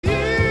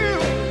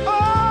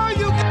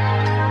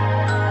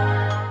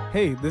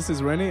Hey, this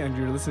is Renee, and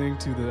you're listening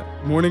to the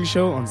morning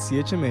show on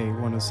CHMA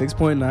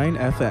 106.9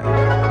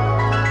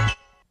 FM.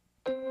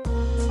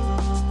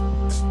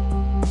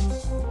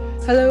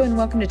 Hello and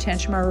welcome to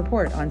Tantramar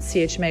Report on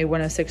CHMA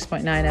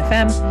 106.9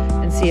 FM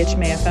and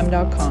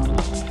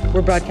CHMAFM.com.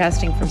 We're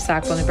broadcasting from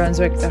Sackville, New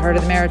Brunswick, the heart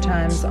of the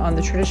Maritimes, on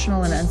the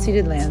traditional and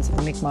unceded lands of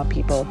the Mi'kmaq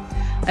people.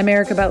 I'm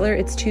Erica Butler.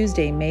 It's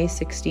Tuesday, May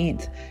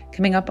 16th.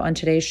 Coming up on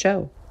today's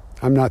show.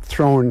 I'm not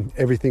throwing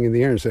everything in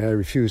the air and saying I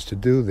refuse to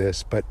do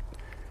this, but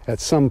at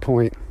some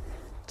point,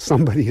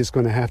 somebody is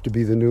going to have to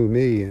be the new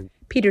me.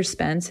 Peter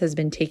Spence has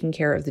been taking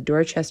care of the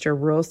Dorchester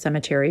Rural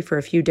Cemetery for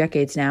a few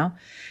decades now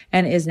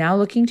and is now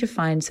looking to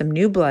find some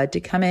new blood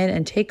to come in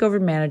and take over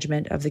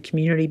management of the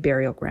community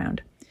burial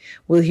ground.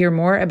 We'll hear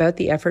more about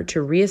the effort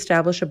to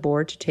reestablish a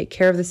board to take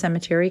care of the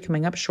cemetery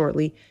coming up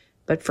shortly,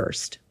 but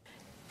first.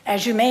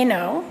 As you may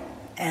know,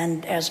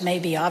 and as may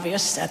be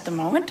obvious at the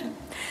moment,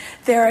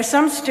 there are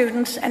some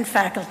students and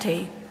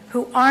faculty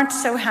who aren't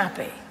so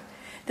happy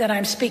that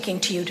I'm speaking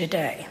to you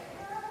today.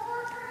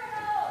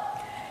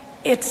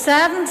 It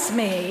saddens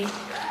me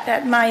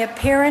that my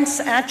appearance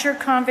at your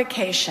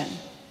convocation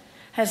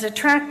has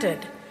attracted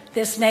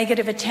this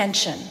negative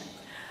attention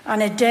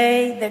on a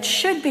day that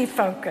should be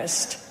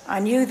focused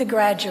on you, the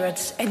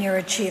graduates, and your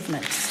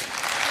achievements.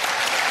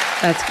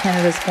 That's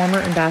Canada's former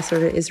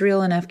ambassador to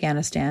Israel and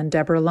Afghanistan,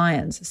 Deborah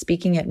Lyons,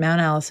 speaking at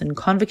Mount Allison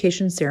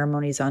convocation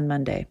ceremonies on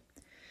Monday.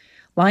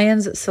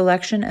 Lyons'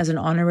 selection as an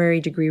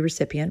honorary degree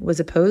recipient was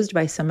opposed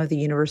by some of the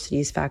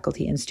university's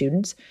faculty and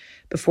students.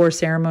 Before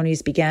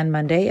ceremonies began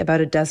Monday,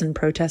 about a dozen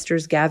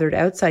protesters gathered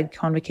outside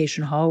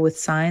Convocation Hall with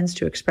signs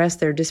to express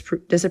their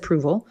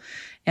disapproval,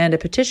 and a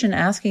petition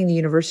asking the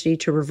university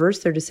to reverse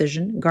their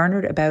decision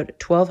garnered about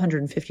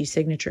 1,250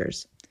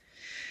 signatures.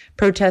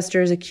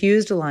 Protesters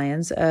accused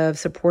Lyons of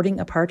supporting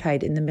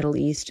apartheid in the Middle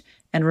East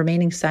and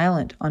remaining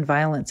silent on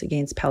violence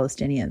against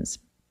Palestinians.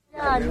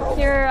 Yeah, I'm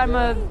here.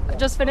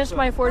 Just finished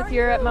my fourth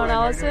year at Mount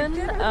Allison,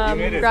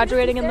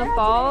 graduating in the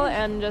fall,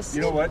 and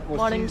just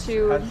wanting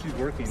to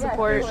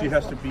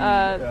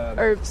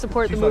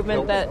support the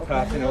movement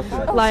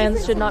that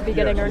Lyons should not be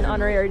getting an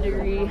honorary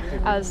degree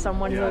as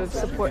someone who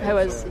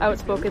has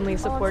outspokenly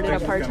supported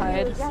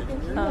apartheid.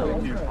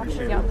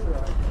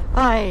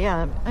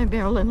 Hi, I'm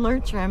Marilyn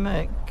Lurch. I'm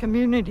a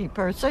community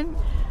person,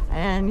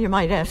 and you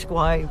might ask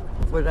why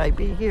would I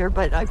be here,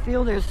 but I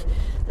feel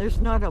there's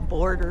not a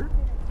border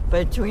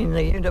between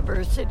the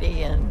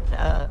university and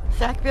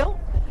Sackville,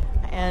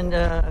 and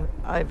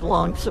I've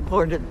long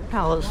supported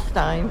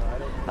Palestine,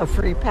 a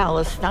free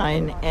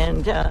Palestine,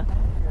 and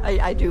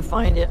I do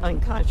find it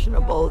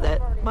unconscionable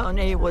that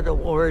Monet would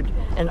award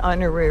an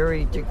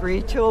honorary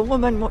degree to a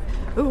woman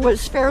who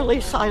was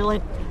fairly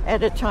silent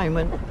at a time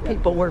when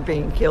people were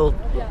being killed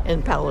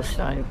in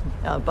Palestine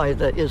by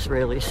the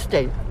Israeli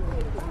state.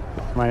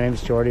 My name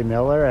is Jordy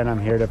Miller, and I'm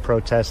here to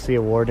protest the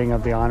awarding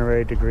of the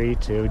honorary degree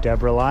to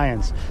Deborah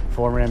Lyons,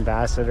 former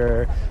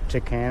ambassador to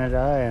Canada.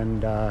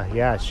 And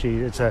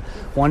it's a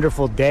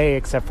wonderful day,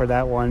 except for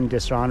that one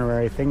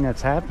dishonorary thing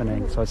that's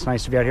happening. So it's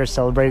nice to be out here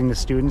celebrating the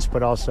students,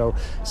 but also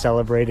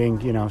celebrating,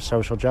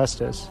 social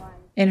justice.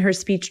 In her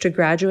speech to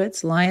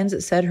graduates,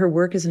 Lyons said her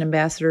work as an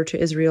ambassador to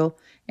Israel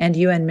and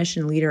UN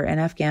mission leader in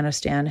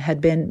Afghanistan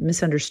had been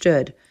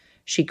misunderstood.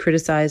 She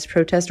criticized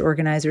protest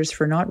organizers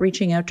for not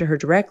reaching out to her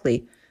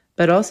directly,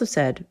 but also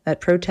said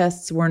that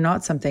protests were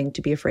not something to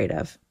be afraid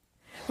of.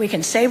 We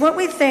can say what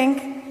we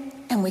think,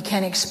 and we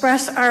can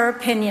express our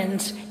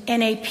opinions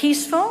in a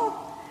peaceful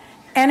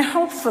and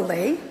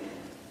hopefully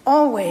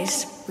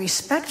always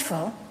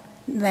respectful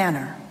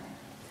manner.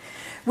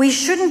 We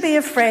shouldn't be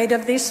afraid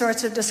of these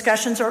sorts of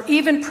discussions or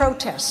even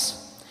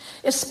protests,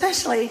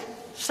 especially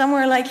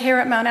somewhere like here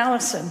at Mount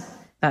Allison.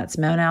 That's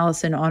Mount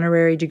Allison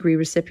honorary degree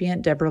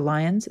recipient Deborah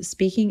Lyons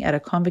speaking at a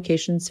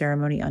convocation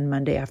ceremony on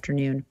Monday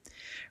afternoon.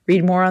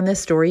 Read more on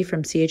this story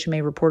from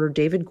CHMA reporter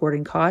David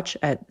Gordon-Koch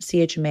at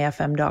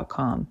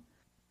CHMAFM.com.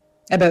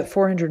 About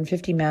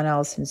 450 Mount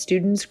Allison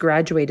students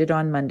graduated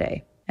on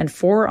Monday, and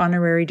 4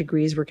 honorary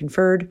degrees were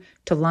conferred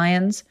to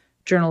Lyons,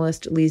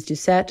 journalist Lise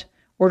Doucette,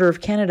 Order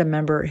of Canada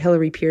member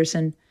Hilary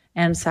Pearson,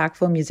 and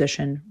Sackville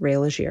musician Ray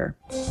Legier.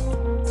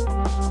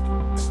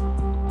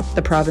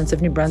 The province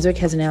of New Brunswick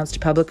has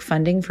announced public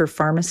funding for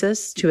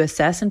pharmacists to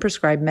assess and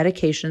prescribe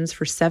medications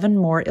for 7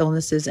 more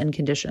illnesses and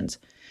conditions.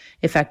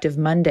 Effective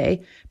Monday,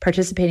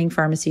 participating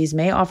pharmacies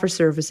may offer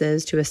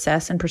services to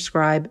assess and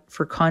prescribe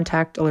for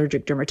contact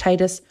allergic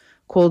dermatitis,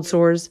 cold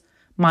sores,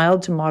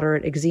 mild to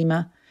moderate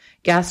eczema,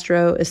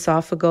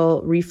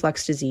 gastroesophageal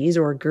reflux disease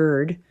or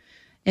GERD,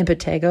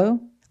 impetigo,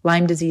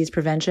 Lyme disease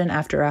prevention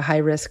after a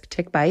high-risk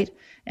tick bite,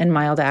 and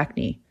mild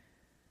acne.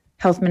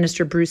 Health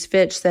Minister Bruce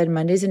Fitch said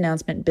Monday's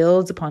announcement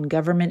builds upon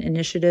government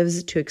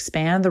initiatives to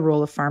expand the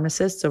role of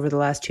pharmacists over the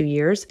last 2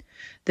 years.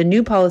 The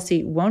new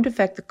policy won't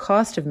affect the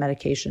cost of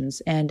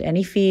medications and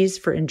any fees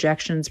for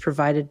injections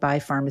provided by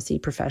pharmacy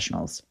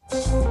professionals.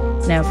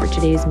 Now for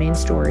today's main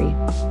story.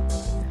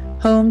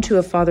 Home to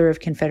a father of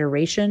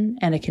Confederation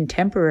and a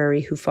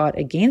contemporary who fought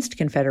against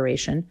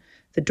Confederation,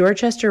 the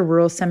Dorchester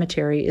Rural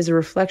Cemetery is a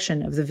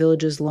reflection of the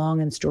village's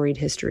long and storied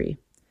history.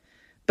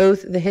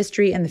 Both the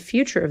history and the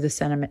future of the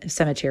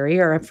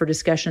cemetery are up for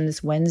discussion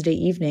this Wednesday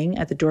evening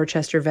at the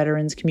Dorchester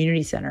Veterans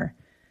Community Center.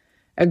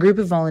 A group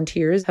of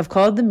volunteers have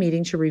called the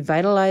meeting to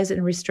revitalize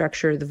and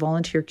restructure the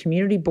volunteer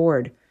community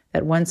board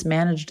that once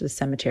managed the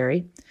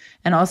cemetery,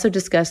 and also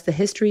discuss the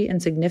history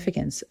and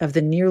significance of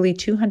the nearly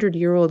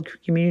 200-year-old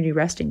community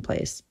resting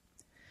place.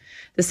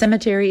 The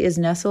cemetery is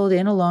nestled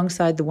in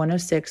alongside the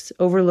 106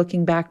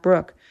 overlooking Back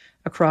Brook,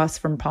 across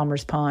from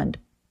Palmer's Pond.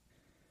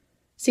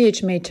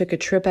 CHMA took a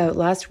trip out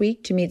last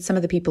week to meet some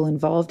of the people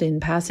involved in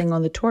passing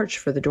on the torch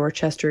for the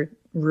Dorchester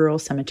Rural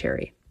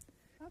Cemetery.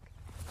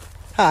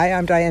 Hi,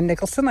 I'm Diane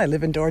Nicholson. I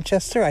live in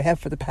Dorchester. I have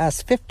for the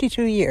past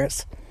 52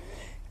 years.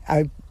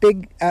 I'm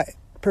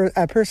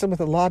a person with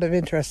a lot of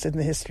interest in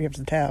the history of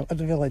the town, of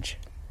the village.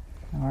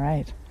 All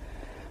right.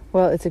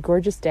 Well, it's a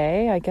gorgeous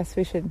day. I guess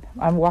we should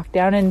walk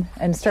down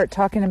and start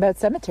talking about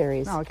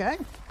cemeteries. Okay.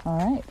 All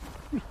right.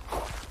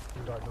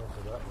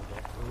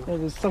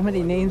 There's so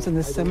many names in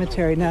this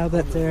cemetery now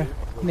that their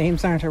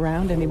names aren't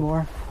around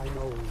anymore.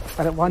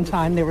 But at one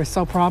time they were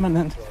so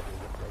prominent.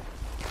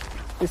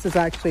 This is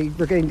actually,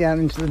 we're getting down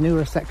into the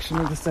newer section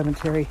of the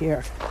cemetery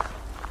here.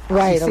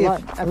 Right,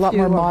 a lot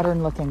more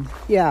modern looking.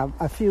 Yeah,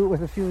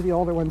 with a few of the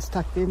older ones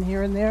tucked in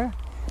here and there.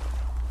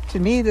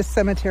 To me, this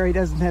cemetery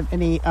doesn't have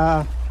any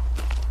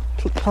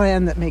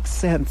plan that makes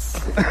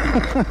sense.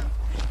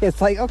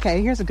 It's like,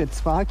 okay, here's a good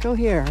spot, go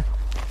here.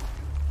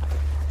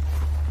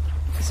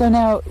 So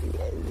now,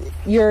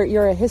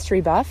 you're a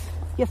history buff?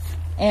 Yes.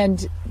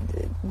 And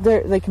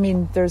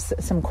there's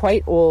some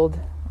quite old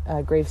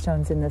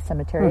gravestones in this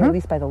cemetery, at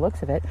least by the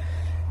looks of it.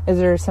 Is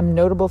there some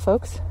notable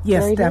folks?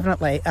 Yes,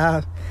 definitely.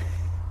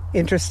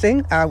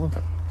 Interesting.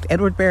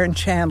 Edward Barron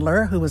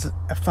Chandler, who was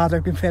a father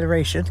of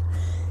Confederation,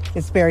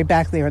 is buried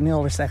back there in the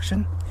older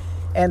section.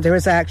 And there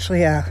was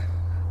actually a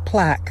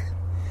plaque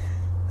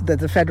that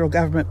the federal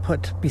government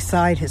put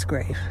beside his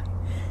grave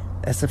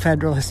as a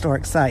federal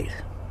historic site.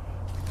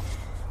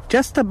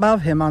 Just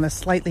above him on a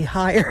slightly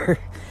higher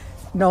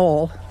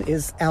knoll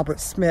is Albert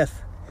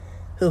Smith,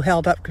 who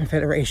held up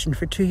Confederation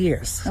for 2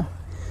 years. Oh.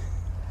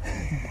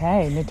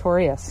 Okay,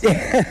 notorious.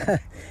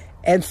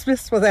 And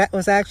Smith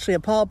was actually a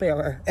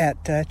pallbearer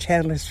at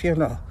Chandler's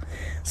funeral.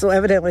 So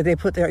evidently they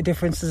put their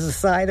differences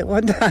aside at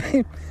one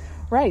time.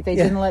 Right, they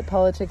didn't let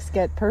politics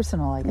get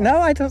personal, I guess. No,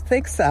 I don't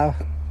think so.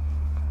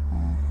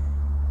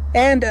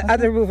 And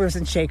other movers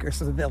and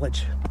shakers of the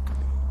village.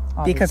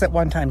 Obviously. Because at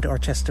one time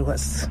Dorchester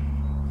was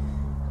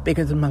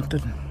bigger than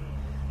Moncton.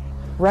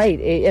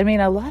 Right. I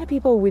mean, a lot of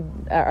people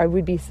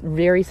would be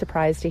very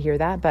surprised to hear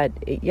that. But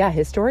yeah,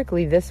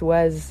 historically, this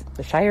was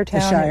the Shire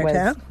town. The Shire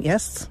town,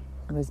 yes.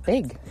 It was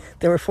big.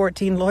 There were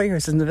 14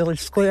 lawyers in the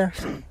village square.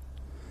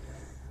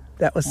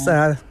 That was,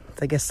 I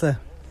guess, the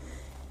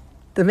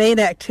main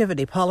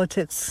activity,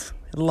 politics,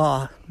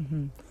 law.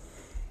 Mm-hmm.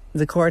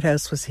 The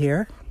courthouse was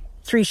here.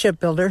 3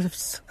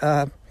 shipbuilders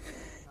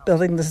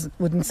building the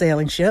wooden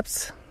sailing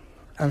ships.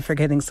 I'm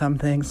forgetting some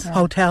things. Yeah.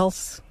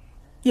 Hotels.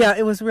 Yeah,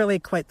 it was really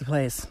quite the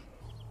place.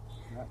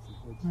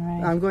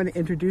 Right. I'm going to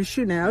introduce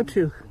you now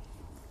to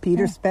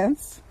Peter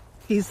Spence.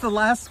 He's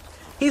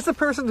the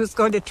person who's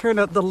going to turn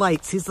out the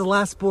lights. He's the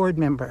last board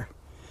member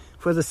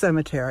for the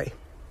cemetery.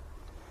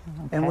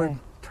 Okay. And we're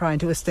trying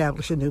to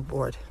establish a new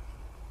board.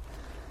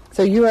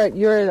 So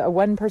you're a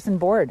one-person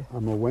board?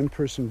 I'm a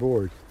one-person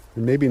board.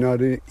 And maybe not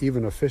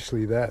even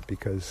officially that,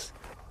 because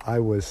I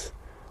was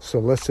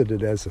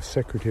solicited as a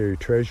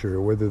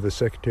secretary-treasurer. Whether the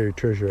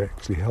secretary-treasurer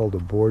actually held a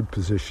board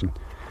position,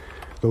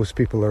 those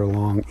people are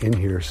long in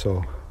here,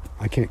 so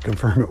I can't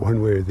confirm it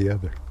one way or the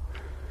other.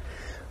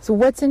 So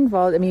what's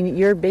involved? I mean,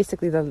 you're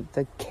basically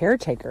the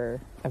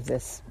caretaker of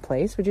this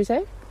place, would you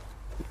say?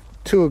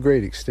 To a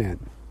great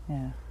extent.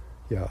 Yeah.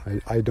 Yeah,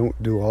 I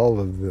don't do all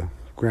of the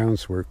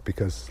grounds work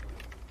because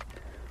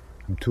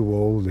I'm too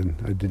old and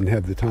I didn't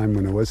have the time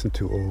when I wasn't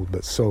too old.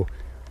 But so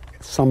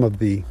some of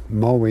the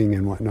mowing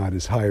and whatnot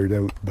is hired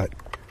out, but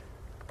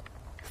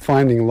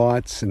finding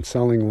lots and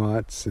selling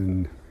lots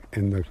and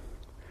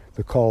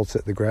the calls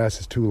that the grass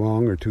is too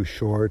long or too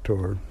short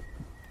or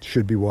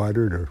should be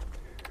watered, or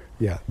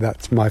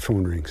that's my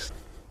phone rings.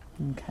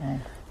 Okay.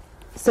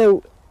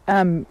 So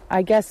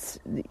I guess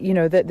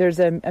that there's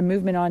a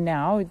movement on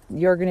now.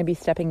 You're going to be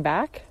stepping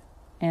back,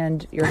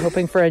 and you're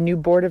hoping for a new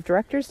board of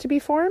directors to be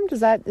formed.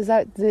 Is that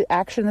the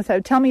action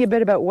that's? Tell me a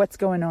bit about what's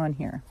going on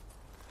here.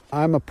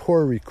 I'm a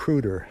poor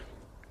recruiter,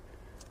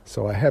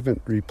 so I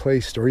haven't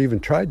replaced or even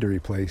tried to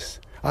replace.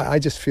 I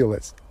just feel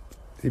that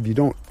if you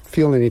don't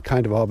feel any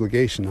kind of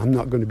obligation, I'm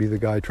not going to be the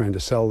guy trying to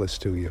sell this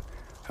to you.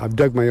 I've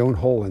dug my own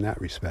hole in that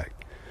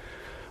respect.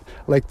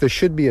 Like, there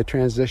should be a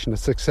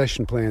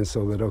succession plan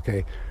so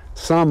that,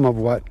 some of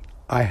what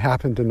I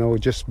happen to know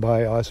just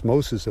by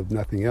osmosis of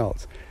nothing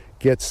else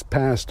gets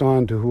passed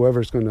on to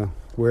whoever's going to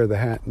wear the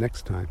hat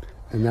next time.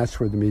 And that's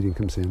where the meeting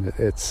comes in.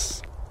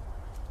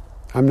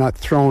 I'm not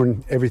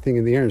throwing everything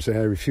in the air and saying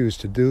I refuse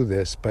to do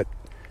this, but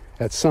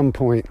at some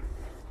point,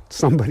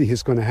 somebody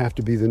is going to have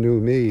to be the new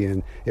me,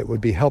 and it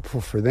would be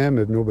helpful for them,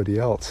 if nobody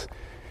else,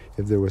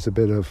 if there was a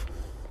bit of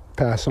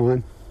pass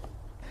on.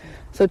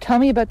 So tell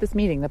me about this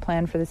meeting, the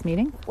plan for this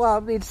meeting.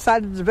 Well, we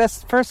decided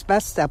the first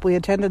best step. We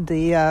attended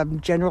the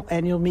general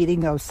annual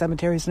meeting of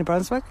cemeteries in New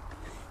Brunswick.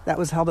 That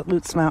was held at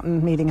Lutz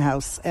Mountain Meeting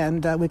House,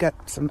 and we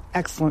got some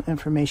excellent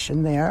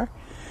information there.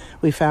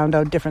 We found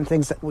out different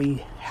things that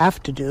we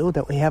have to do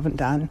that we haven't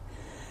done,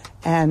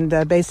 and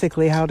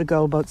basically how to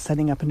go about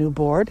setting up a new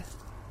board.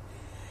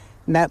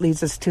 And that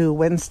leads us to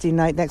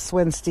next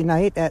Wednesday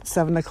night at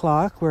 7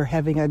 o'clock. We're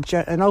having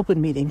an open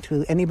meeting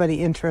to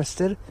anybody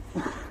interested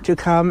to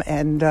come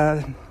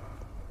and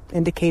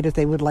indicate if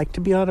they would like to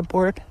be on a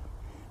board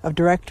of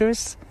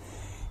directors.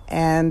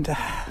 And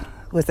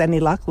with any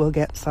luck, we'll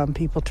get some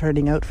people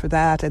turning out for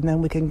that. And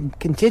then we can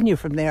continue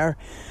from there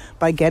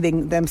by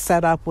getting them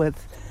set up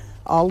with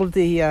all of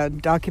the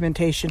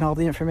documentation, all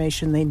the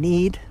information they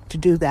need to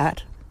do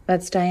that.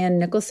 That's Diane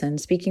Nicholson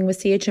speaking with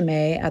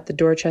CHMA at the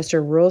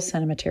Dorchester Rural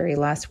Cemetery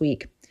last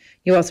week.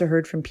 You also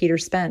heard from Peter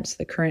Spence,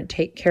 the current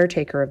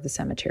caretaker of the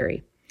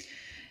cemetery.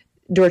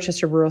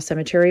 Dorchester Rural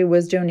Cemetery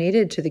was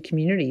donated to the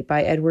community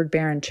by Edward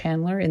Barron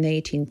Chandler in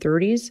the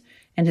 1830s,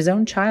 and his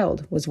own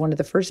child was one of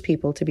the first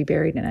people to be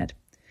buried in it.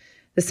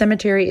 The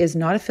cemetery is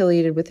not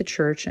affiliated with the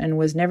church and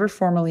was never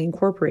formally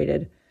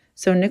incorporated,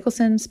 so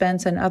Nicholson,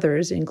 Spence, and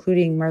others,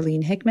 including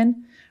Marlene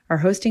Hickman, are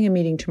hosting a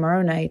meeting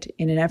tomorrow night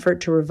in an effort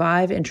to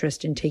revive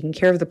interest in taking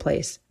care of the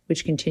place,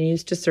 which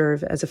continues to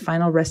serve as a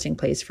final resting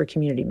place for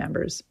community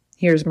members.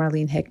 Here's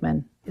Marlene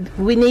Hickman.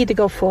 We need to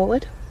go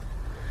forward.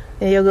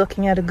 You're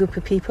looking at a group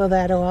of people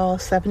that are all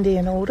 70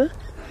 and older.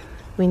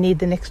 We need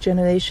the next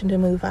generation to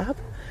move up.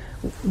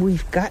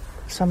 We've got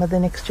some of the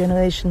next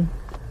generation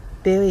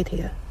buried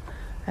here,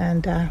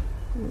 and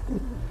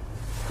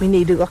we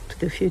need to look to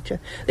the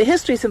future. The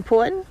history is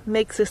important,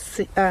 makes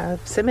this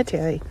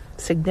cemetery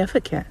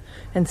significant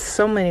in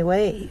so many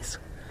ways,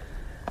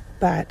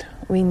 but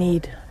we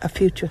need a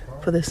future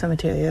for the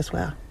cemetery as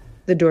well.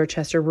 The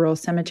Dorchester Rural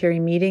Cemetery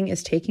meeting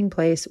is taking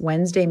place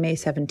Wednesday, May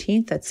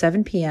 17th at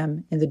 7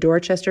 p.m. in the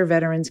Dorchester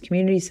Veterans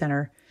Community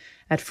Center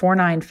at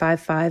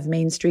 4955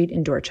 Main Street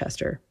in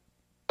Dorchester.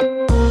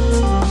 And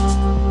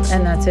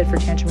that's it for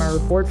Tantramar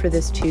Report for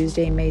this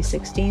Tuesday, May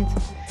 16th.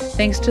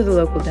 Thanks to the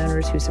local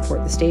donors who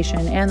support the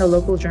station and the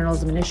Local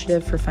Journalism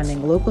Initiative for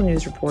funding local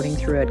news reporting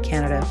throughout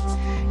Canada.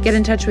 Get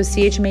in touch with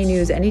CHMA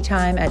News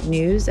anytime at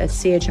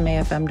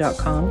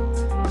news@chmafm.com.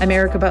 I'm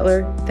Erica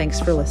Butler. Thanks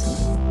for listening.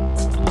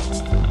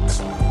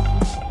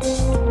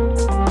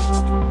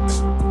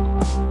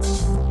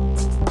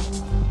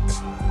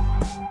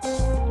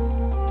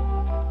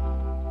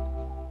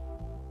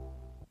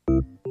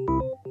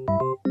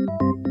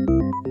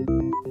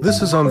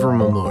 This is Anvar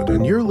Mahmoud,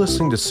 and you're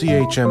listening to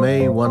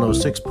CHMA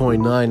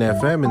 106.9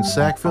 FM in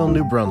Sackville,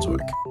 New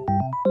Brunswick.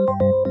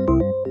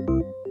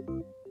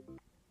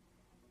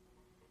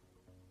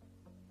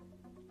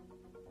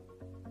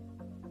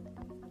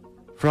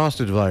 Frost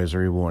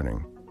advisory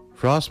warning.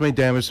 Frost may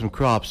damage some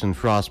crops in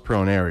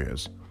frost-prone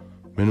areas.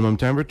 Minimum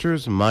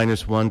temperatures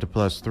 -1 to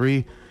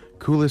 +3,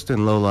 coolest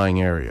in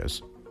low-lying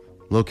areas.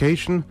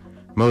 Location,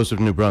 most of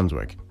New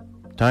Brunswick.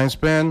 Time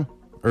span,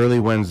 early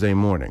Wednesday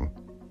morning.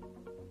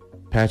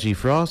 Patchy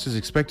frost is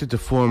expected to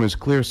form as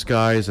clear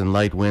skies and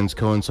light winds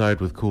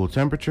coincide with cool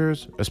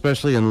temperatures,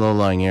 especially in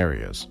low-lying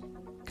areas.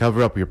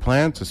 Cover up your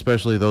plants,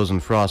 especially those in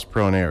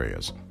frost-prone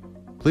areas.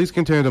 Please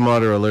continue to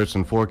monitor alerts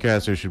and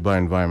forecasts issued by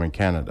Environment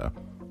Canada.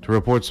 To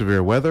report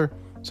severe weather,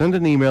 send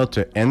an email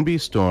to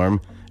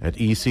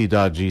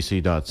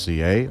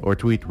nbstorm@ec.gc.ca or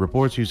tweet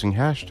reports using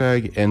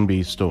hashtag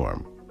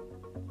NBStorm.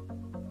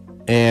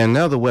 And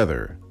now the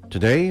weather.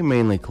 Today,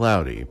 mainly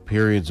cloudy.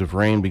 Periods of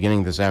rain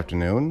beginning this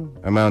afternoon,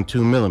 amount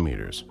 2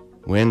 millimeters.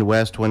 Wind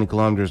west 20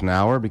 kilometers an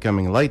hour,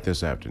 becoming light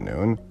this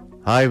afternoon.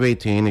 High of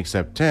 18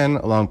 except 10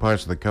 along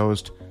parts of the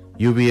coast.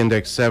 UV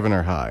index 7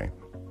 or high.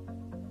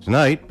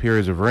 Tonight,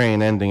 periods of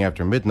rain ending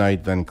after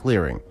midnight, then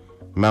clearing.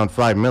 Amount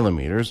 5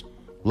 millimeters.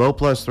 Low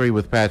 +3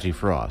 with patchy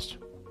frost.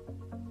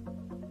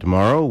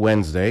 Tomorrow,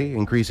 Wednesday,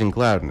 increasing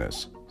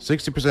cloudiness.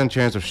 60%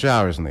 chance of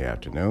showers in the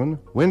afternoon.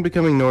 Wind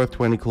becoming north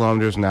 20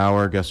 kilometers an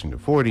hour, gusting to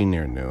 40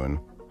 near noon.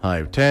 High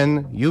of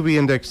 10, UV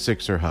index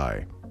 6 or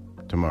high.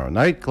 Tomorrow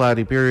night,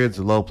 cloudy periods,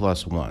 low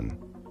 +1.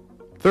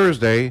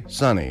 Thursday,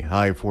 sunny,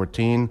 high of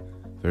 14.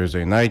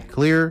 Thursday night,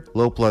 clear,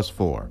 low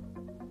 +4.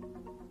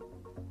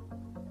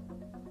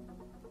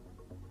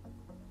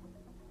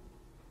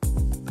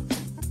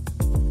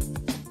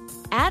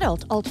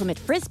 Adult Ultimate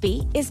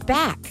Frisbee is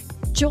back.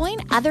 Join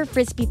other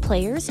Frisbee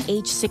players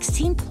age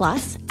 16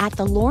 plus at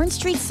the Lorne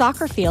Street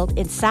Soccer Field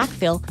in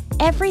Sackville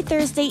every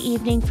Thursday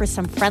evening for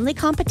some friendly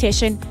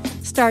competition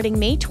starting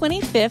May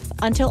 25th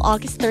until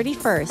August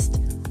 31st.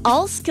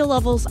 All skill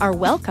levels are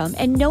welcome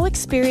and no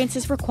experience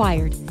is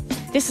required.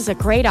 This is a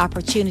great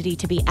opportunity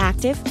to be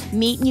active,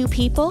 meet new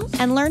people,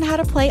 and learn how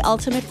to play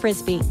Ultimate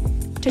Frisbee.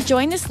 To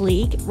join this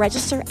league,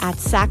 register at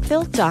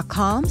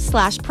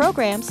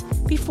sackville.com/programs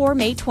before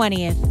May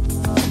 20th.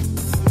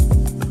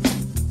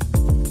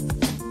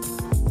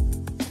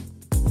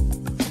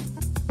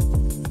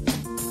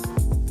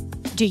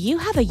 Do you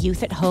have a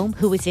youth at home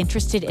who is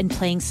interested in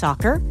playing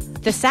soccer?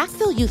 The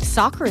Sackville Youth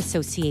Soccer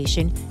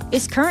Association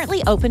is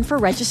currently open for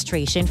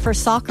registration for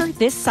soccer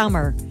this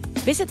summer.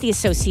 Visit the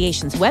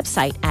association's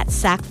website at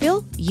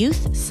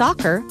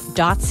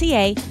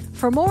sackvilleyouthsoccer.ca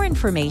for more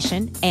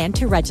information and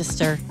to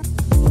register.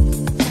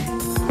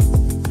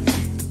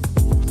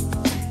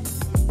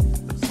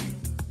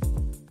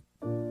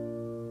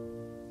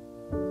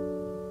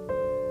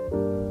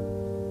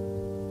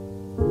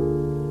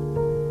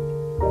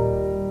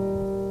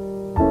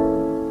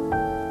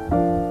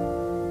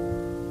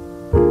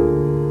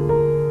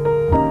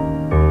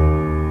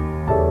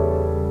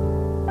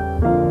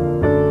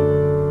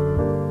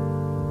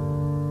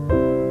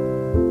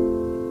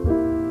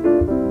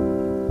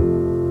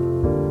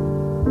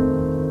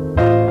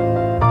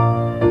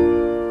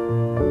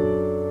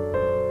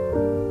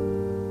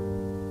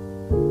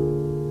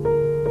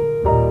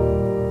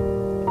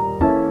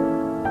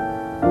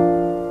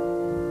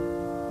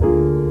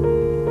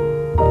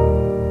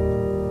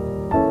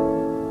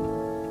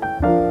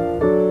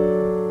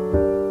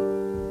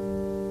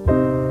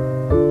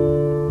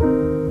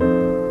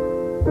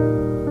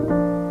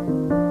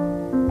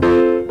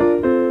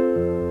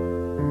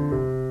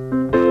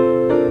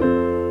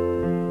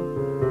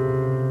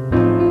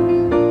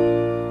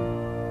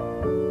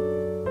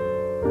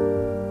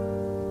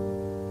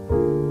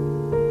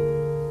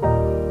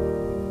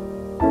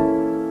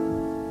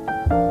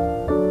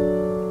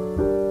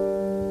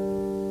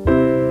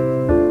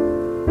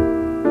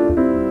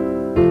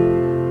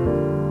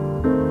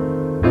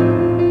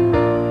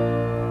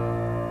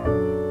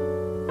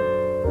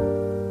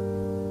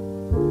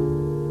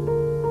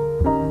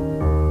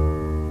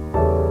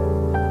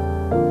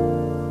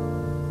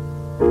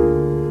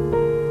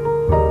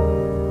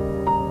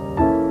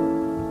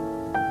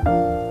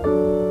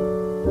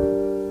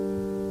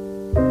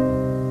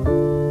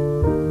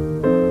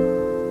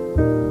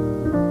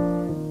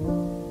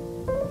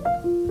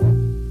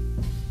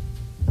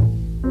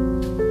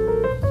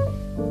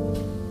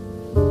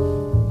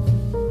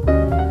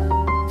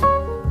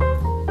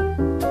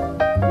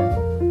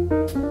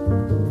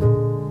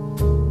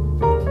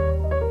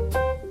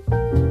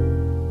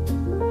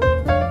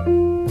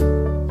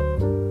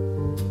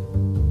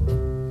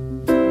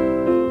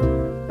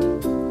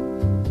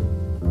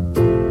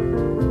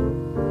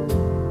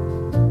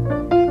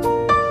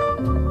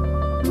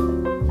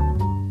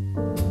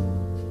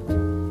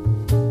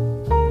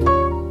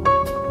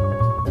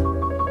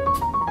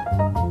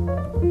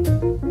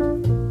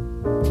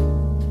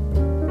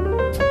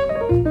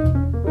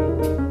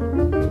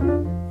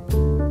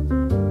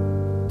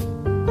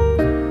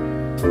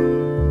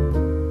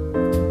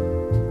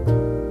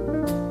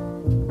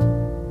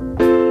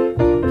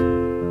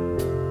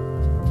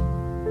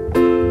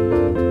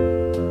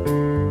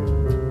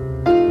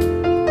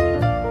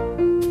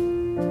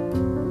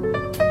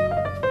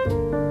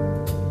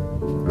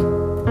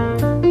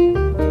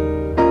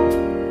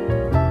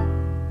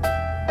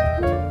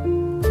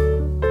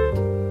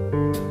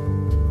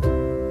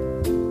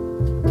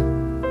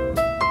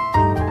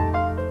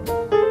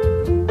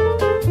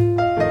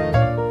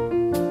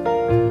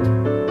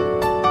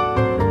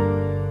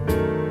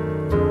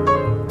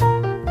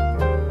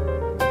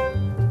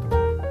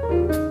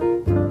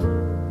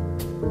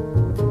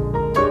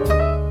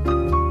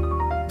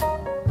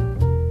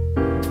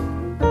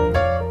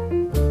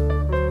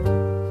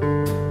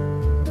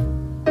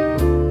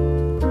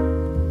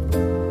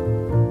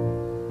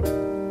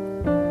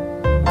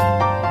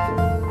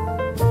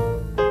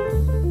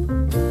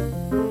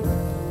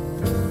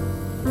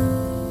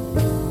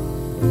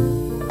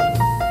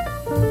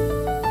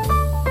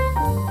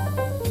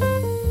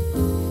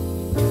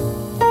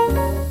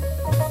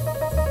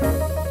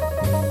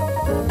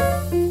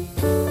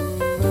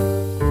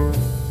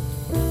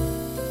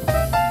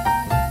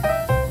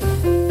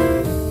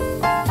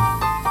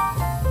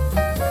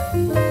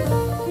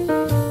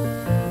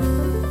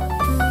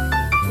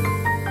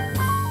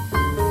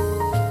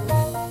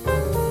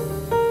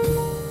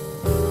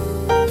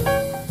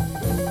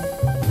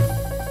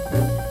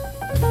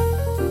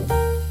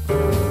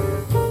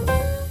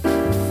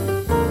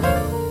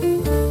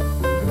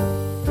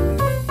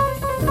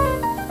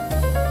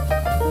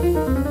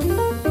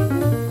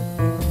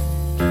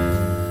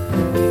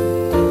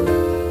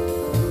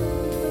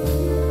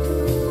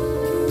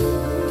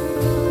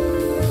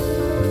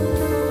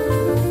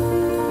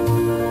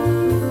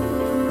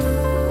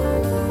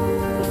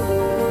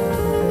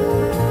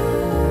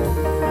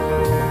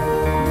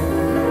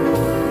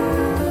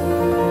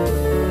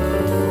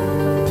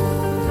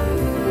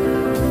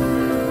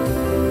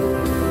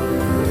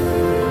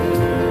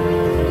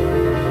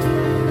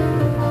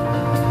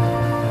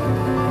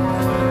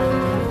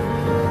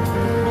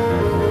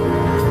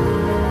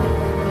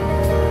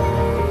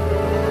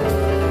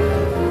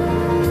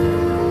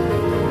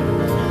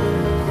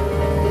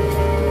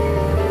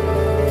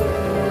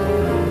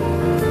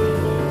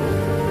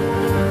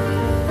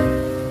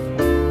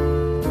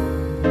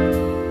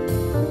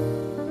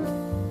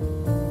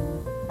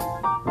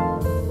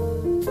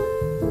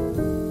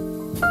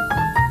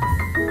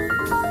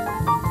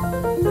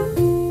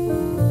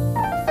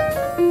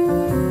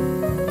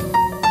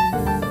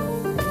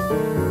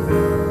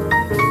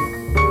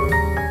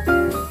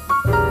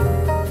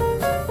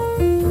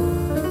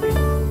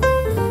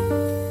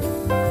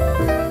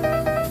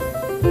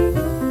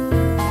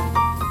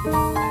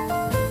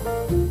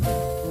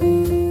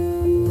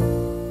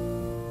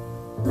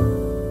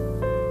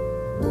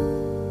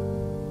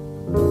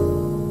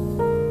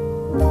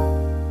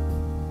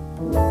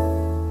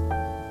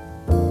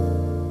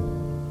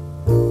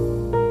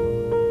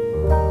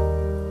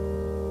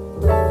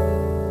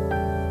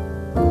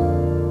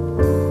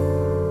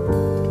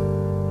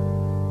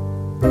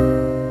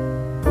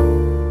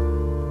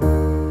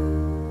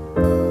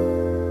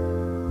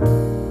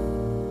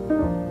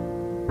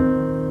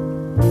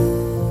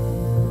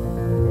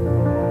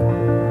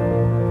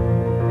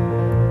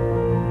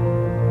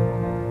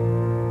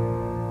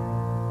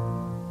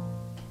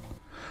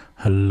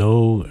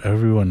 Hello,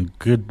 everyone.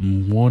 Good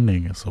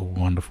morning. It's a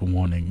wonderful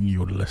morning.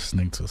 You're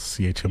listening to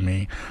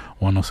CHMA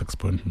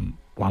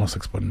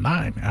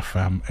 106.9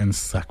 FM in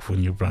Sackville,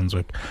 New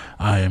Brunswick.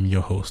 I am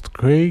your host,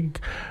 Craig,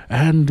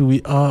 and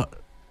we are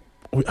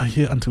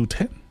here until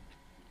 10.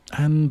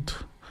 And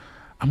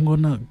I'm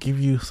gonna give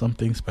you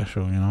something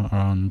special,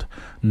 around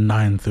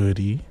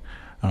 9:30.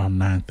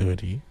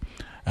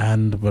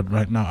 But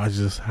right now I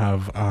just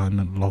have a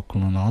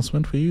local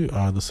announcement for you.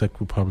 The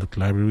Sackville Public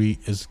Library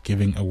is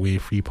giving away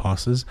free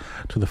passes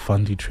to the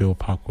Fundy Trail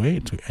Parkway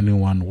to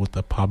anyone with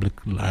a public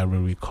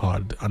library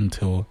card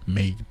until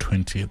May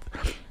 20th.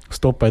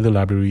 Stop by the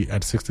library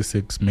at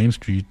 66 Main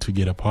Street to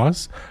get a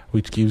pass,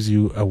 which gives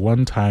you a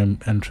one-time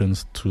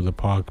entrance to the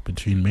park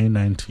between May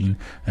 19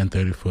 and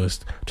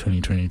 31st,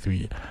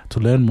 2023. To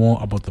learn more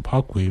about the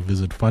parkway,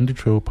 visit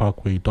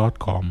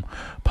fundytrailparkway.com.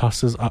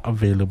 Passes are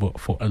available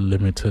for a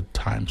limited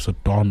time, so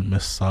don't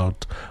miss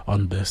out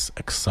on this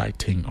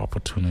exciting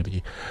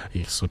opportunity.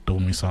 Just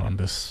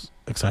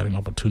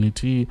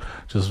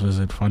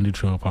visit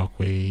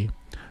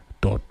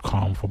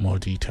fundytrailparkway.com for more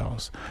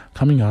details.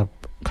 Coming up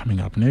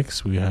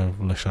next, we have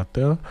La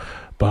Châtel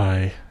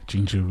by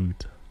Ginger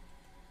Root.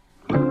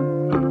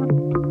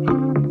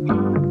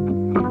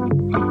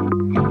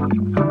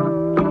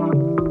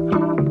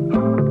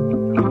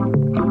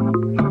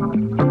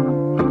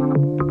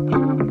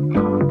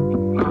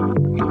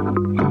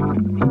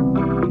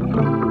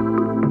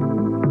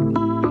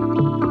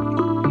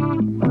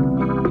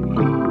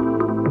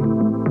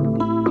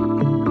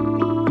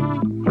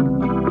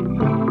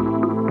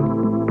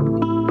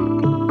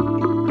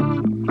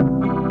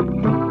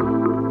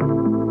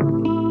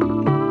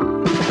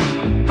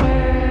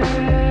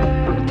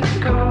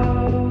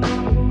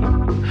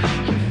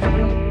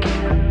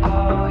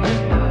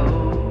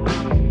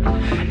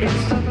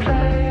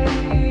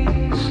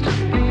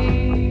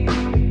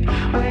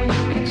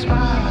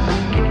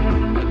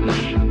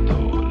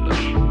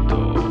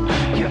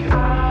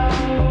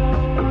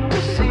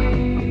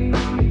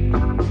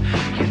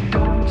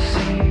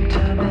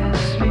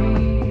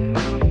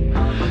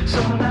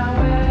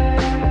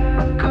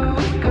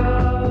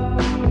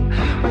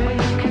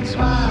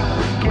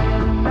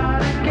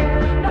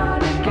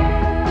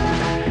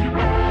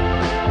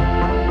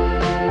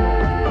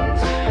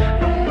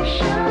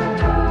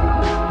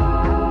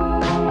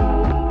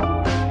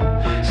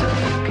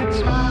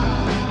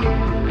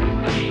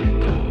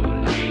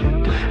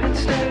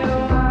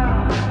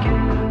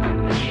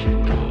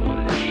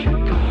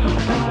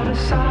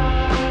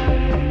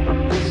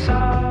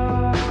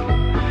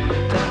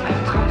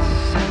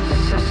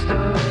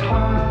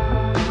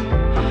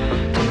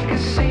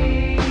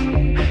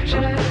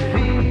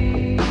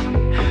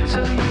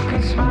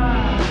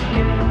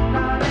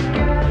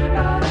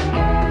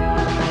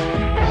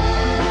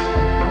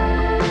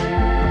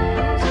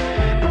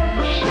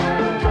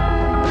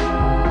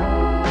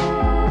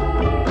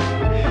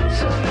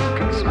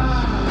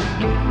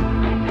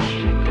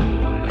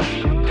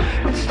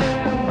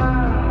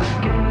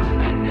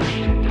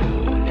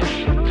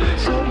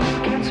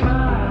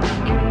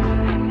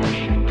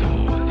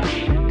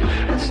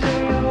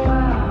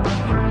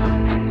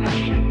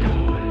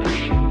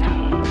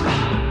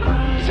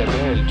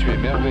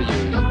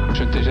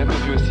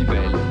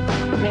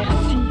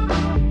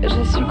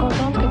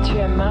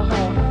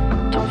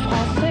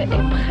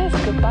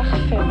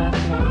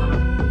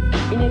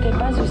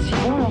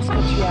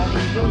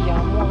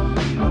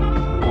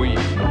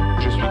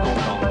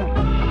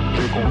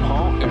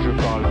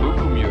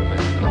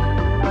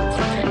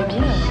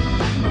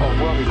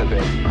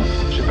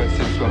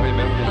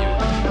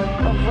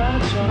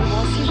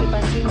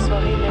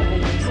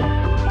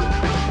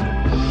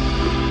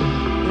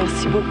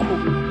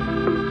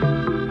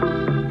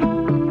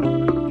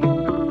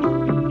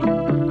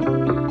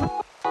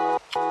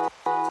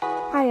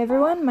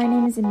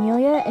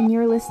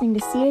 Listening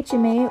to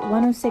CHMA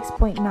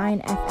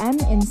 106.9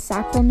 FM in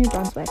Sackville, New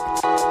Brunswick.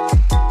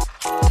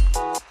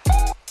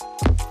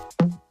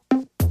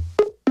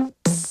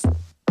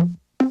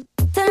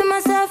 Telling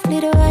myself,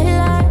 lead a white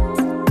lies.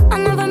 I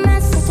never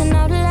met such an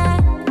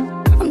outlier.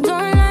 I'm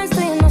drawing lines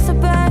so you're not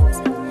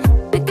surprised.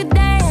 Pick a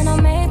day and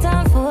I'll make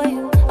time for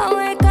you. I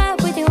wake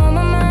up with you on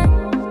my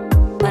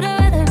mind, but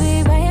I'd rather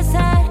be by your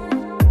side.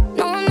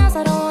 No one else,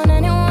 I don't want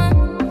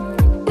anyone.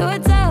 You were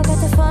tough, got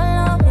to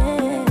follow,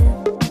 yeah.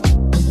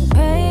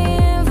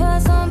 Praying for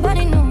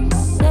somebody new.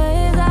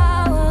 Days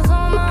I was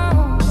on my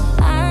own.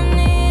 I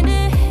need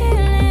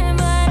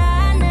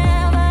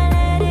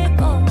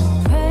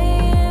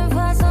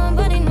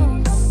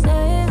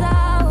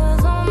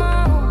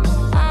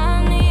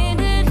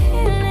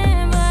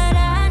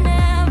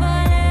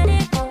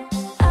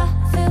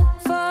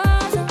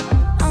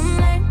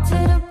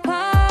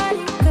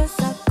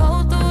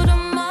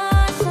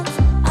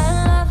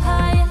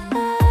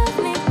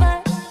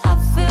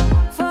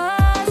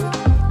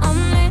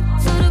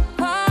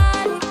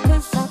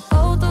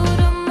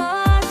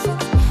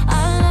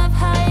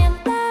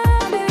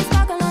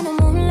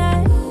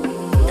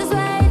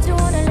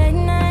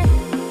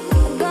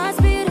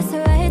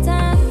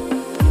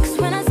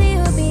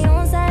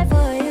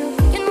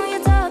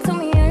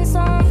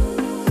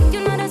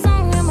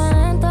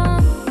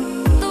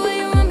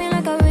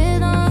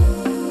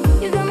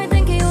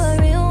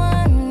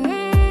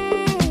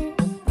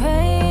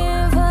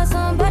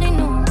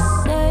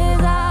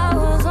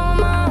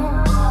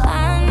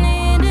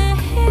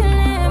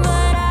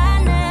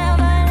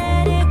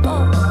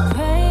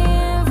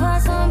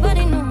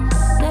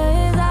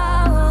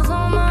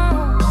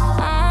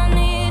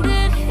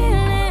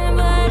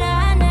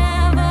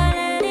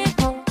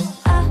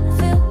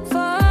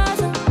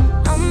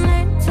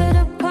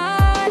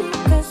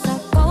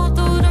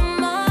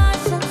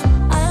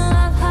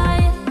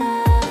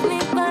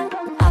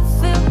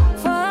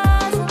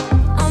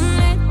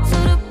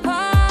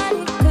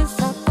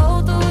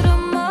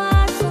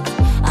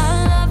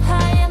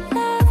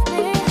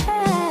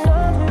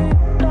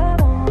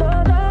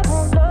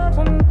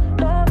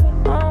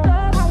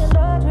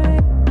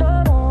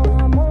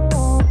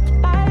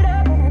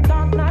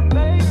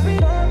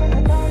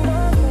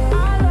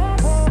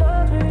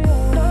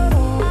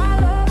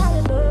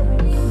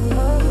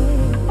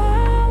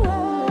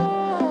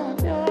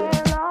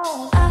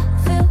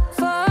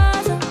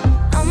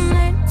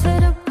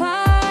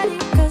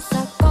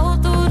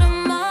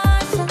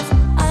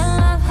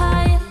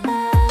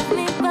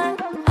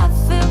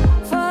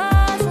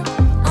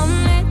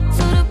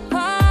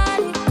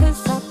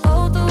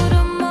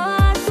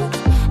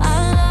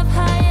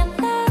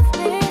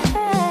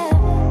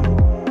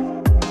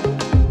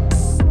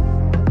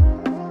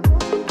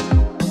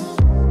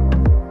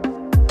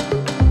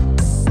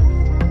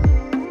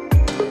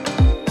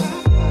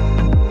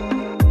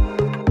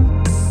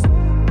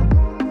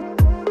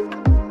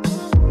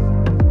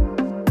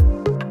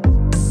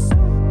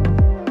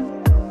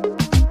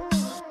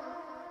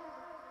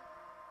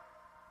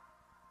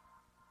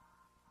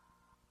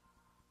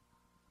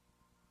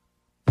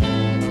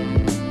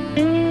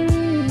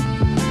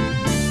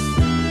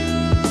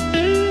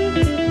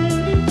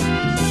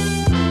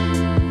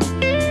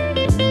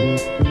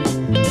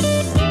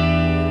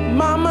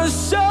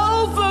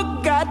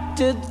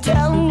to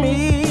tell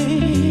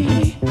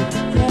me,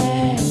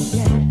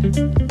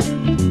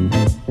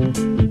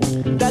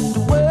 that the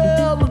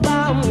world is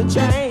bound to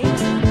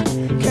change.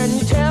 Can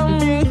you tell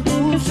me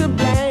who's to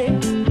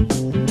blame?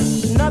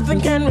 Nothing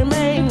can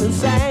remain the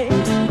same.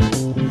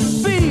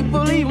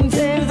 People even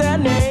change their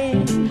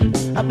name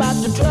about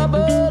the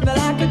trouble that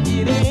I could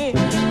get in.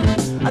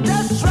 I'm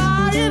just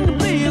trying to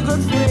be a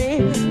good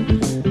friend,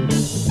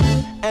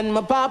 and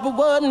my papa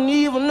wasn't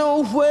even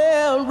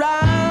nowhere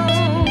around.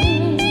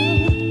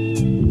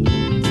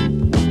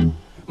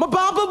 My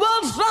papa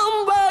was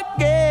somewhere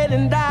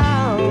getting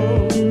down.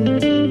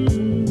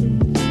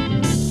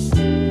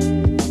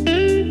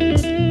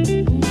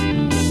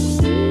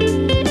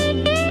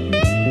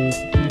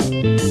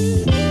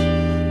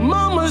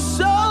 Mama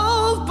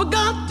so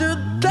forgot to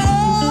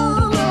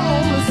tell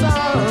on the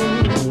son.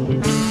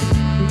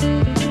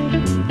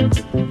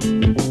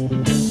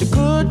 The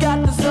good got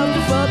to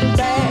suffer for the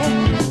bad.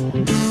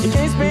 You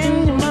can't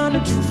spend your money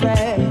too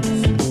fast.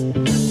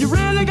 You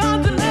really got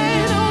to lay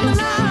it on the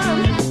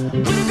line.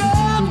 Pretty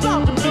girl,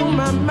 stop to blow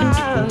my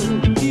mind.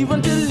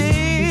 Even to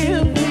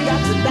live, we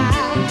got to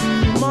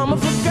die. Mama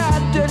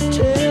forgot to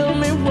tell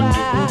me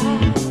why,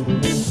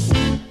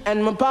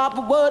 and my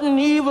papa wasn't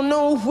even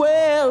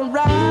nowhere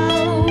around.